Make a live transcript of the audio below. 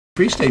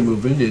Free state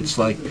movement, it's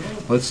like,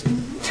 let's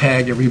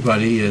tag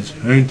everybody as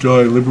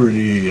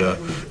anti-liberty, we're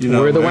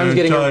the ones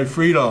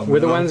anti-freedom.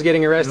 We're the ones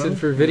getting arrested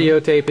for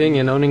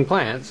videotaping and owning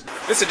plants.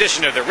 This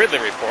edition of the Ridley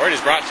Report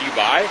is brought to you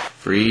by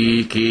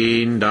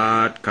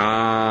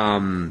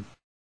Freaking.com.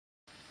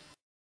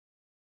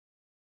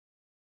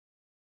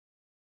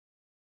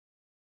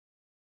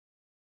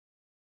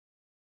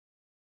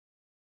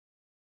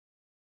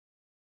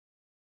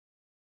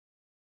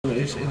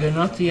 They're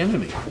not the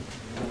enemy.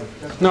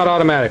 Not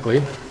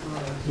automatically.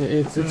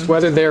 It's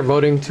whether they're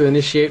voting to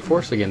initiate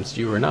force against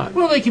you or not.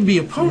 Well, they can be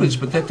opponents,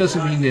 but that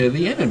doesn't mean they're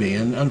the enemy.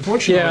 And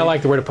unfortunately, yeah, I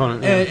like the word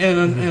opponent. Yeah.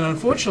 And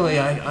unfortunately,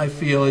 I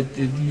feel with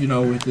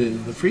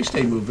the Free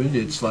State movement,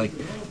 it's like,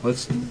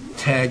 let's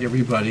tag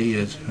everybody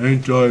as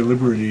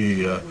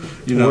anti-liberty,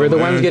 we're the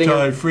ones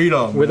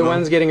anti-freedom. We're the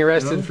ones getting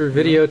arrested for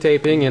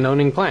videotaping and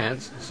owning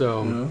plants.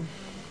 So.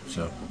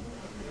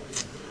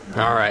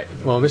 All right.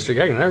 Well, Mr.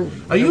 Gagnon,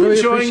 are you really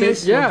enjoying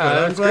this?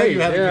 Yeah, I'm glad great. you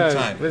had a good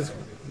time. It's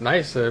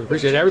nice. I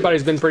appreciate it.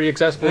 Everybody's been pretty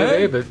successful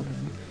today, but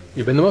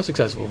you've been the most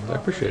successful. I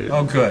appreciate it.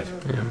 Oh, good.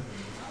 Yeah.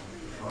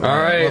 All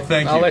right. Well,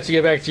 thank you. I'll let you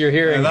get back to your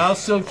hearing. And I'll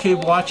still keep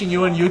watching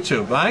you on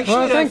YouTube. Actually,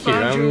 well, thank you.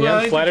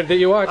 I'm flattered that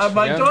you watch.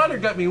 My daughter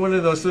got me one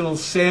of those little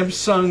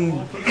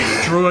Samsung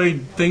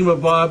droid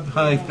thingamabob,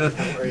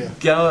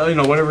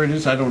 whatever it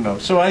is, I don't know.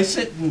 So I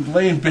sit and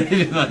lay in bed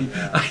and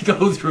I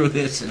go through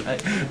this, and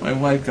my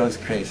wife goes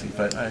crazy.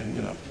 But All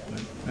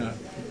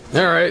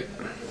right.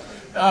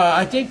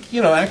 I think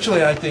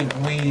actually, I think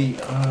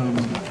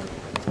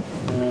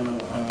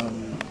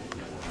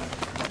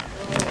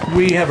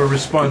we have a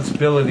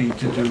responsibility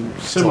to do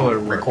similar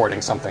work.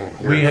 Recording something.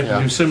 We have to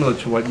do similar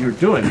to what you're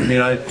doing.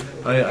 I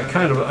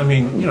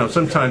mean,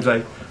 sometimes I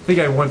think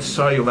I once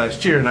saw you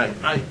last year, and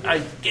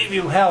I gave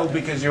you hell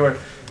because you were.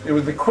 It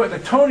was the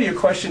tone of your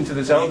question to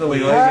this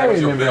elderly lady. I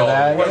remember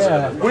that.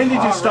 Yeah. When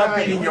did you stop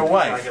beating your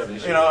wife?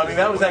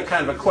 That was that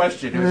kind of a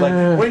question. It was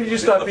like, when did you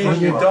stop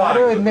beating your dog? I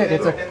do admit,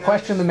 it's a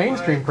question the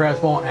mainstream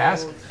press won't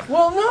ask.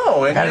 Well,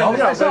 no, but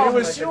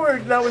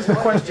that was the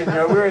question. We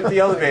were at the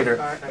elevator,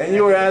 and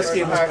you were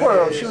asking this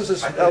poor. She was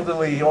this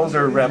elderly,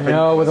 older rep.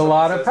 With a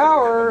lot of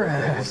power.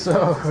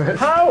 So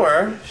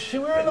power? We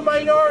were in the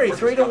minority,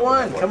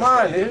 3-1. Come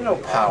on, there's no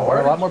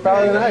power. A lot more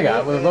power than I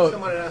got with a vote. A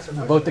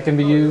vote that can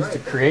be used to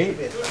create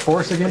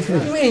force against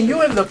me. You mean you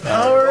have the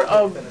power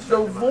of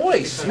the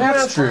voice?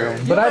 That's true,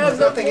 but I've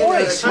built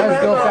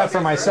that for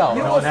myself.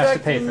 No one has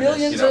to pay for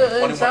millions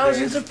and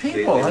thousands of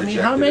people. I mean,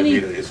 how many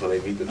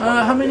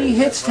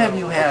hits have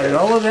you had and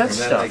all of that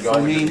stuff? I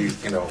don't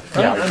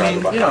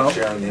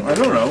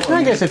know.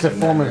 I guess it's a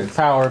form of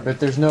power, but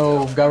there's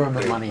no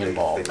government money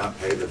involved. I'm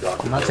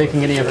not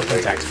taking any of it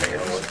from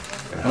taxpayers.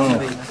 I don't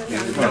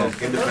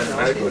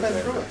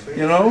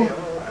know.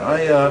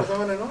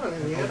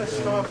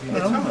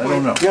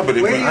 Yeah, but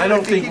I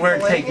don't think we're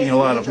taking a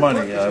lot of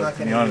money, to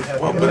be honest.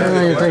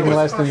 You're taking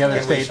less than the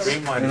other states.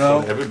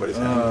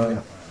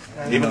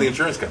 Even the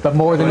insurance company. But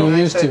more than you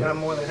used to.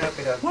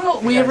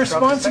 Well, we have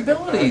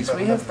responsibilities.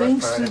 We have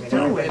things to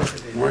do.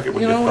 Work it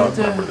with your phone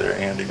number there,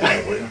 Andy.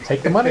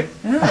 Take the money.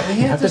 Yeah,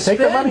 we have to take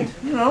the money.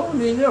 You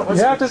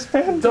have to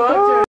spend.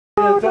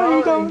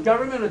 In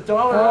government,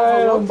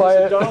 $1 overlooked is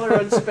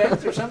 $1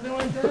 unspent, or something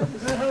like that?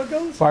 Is that how it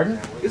goes? Pardon?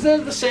 Isn't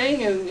that the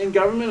saying in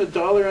government,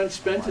 $1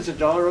 unspent is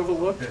 $1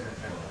 overlooked?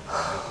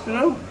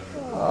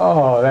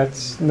 Oh, I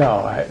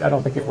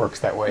don't think it works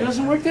that way. It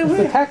doesn't work that way?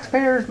 It's the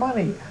taxpayers'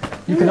 money.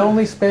 You can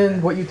only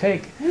spend what you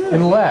take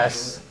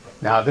unless,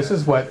 now this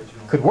is what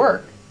could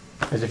work,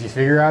 is if you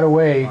figure out a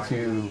way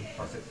to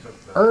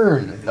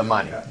earn the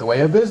money, the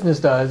way a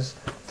business does,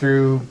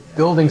 through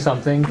building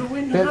something. But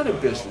we're not a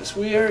business.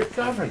 We are a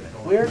government.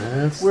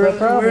 That's the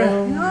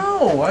problem.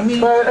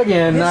 But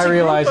again, I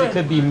realize it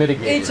could be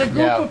mitigated. It's a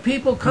group of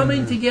people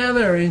coming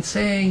together and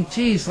saying,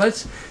 geez,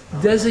 let's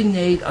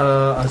designate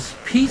a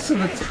piece of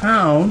the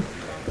town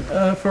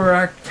for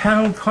our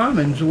town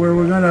commons where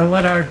we're going to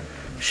let our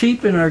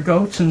sheep and our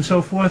goats and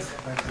so forth,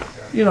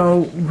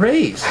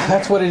 graze.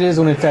 That's what it is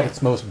when it's at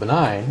its most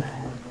benign.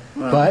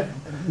 But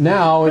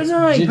now it's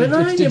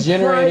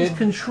degenerated.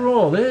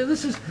 Control.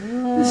 This is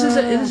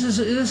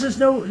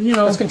no.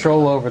 It's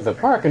control over the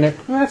park, and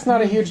that's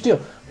not a huge deal.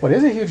 What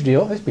is a huge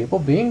deal is people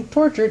being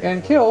tortured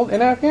and killed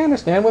in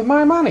Afghanistan with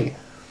my money.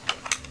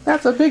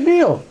 That's a big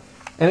deal,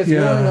 and it's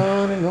going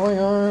on and going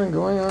on and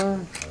going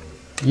on.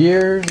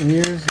 Years and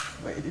years,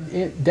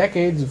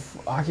 decades of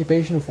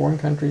occupation of foreign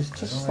countries,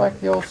 just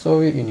like the old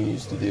Soviet Union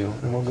used to do,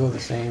 and we'll go the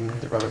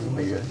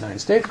United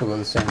States will go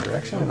the same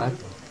direction, and I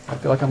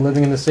feel like I'm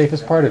living in the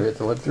safest part of it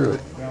to live through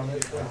it.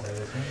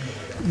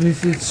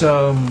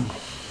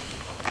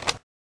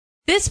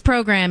 This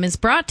program is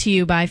brought to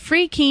you by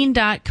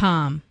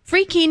FreeKeen.com.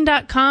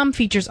 FreeKeen.com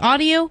features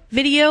audio,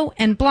 video,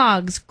 and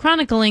blogs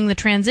chronicling the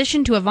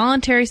transition to a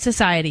voluntary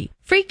society.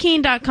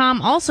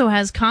 FreeKeen.com also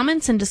has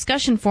comments and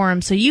discussion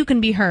forums so you can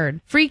be heard.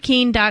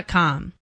 FreeKeen.com.